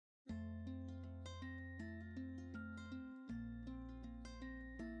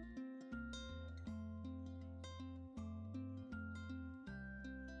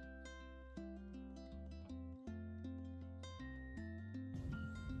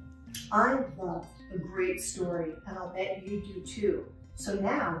I love a great story, and I'll bet you do too. So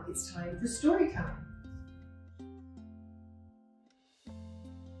now it's time for story time.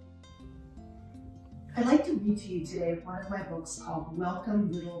 I'd like to read to you today one of my books called Welcome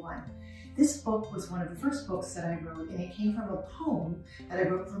Little One. This book was one of the first books that I wrote, and it came from a poem that I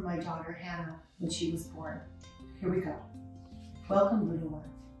wrote for my daughter Hannah when she was born. Here we go. Welcome Little One.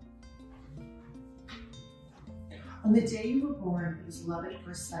 On the day you were born, it was love at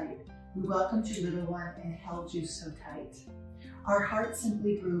first sight. We welcomed you, little one, and held you so tight. Our hearts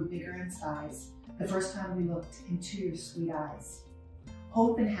simply grew bigger in size the first time we looked into your sweet eyes.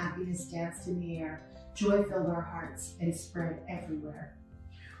 Hope and happiness danced in the air. Joy filled our hearts and spread everywhere.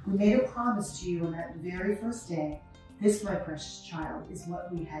 We made a promise to you on that very first day. This, my precious child, is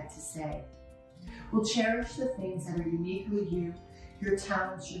what we had to say. We'll cherish the things that are uniquely you, your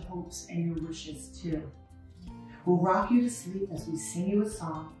talents, your hopes, and your wishes too. We'll rock you to sleep as we sing you a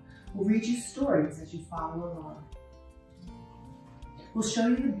song. We'll read you stories as you follow along. We'll show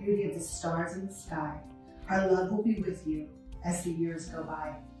you the beauty of the stars in the sky. Our love will be with you as the years go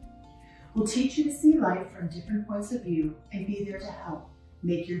by. We'll teach you to see life from different points of view and be there to help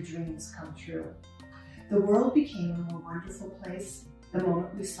make your dreams come true. The world became a more wonderful place the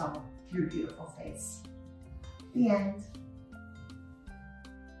moment we saw your beautiful face. The end.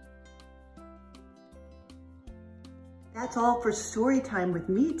 That's all for story time with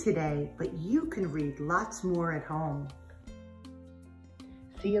me today, but you can read lots more at home.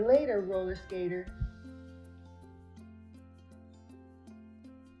 See you later, roller skater.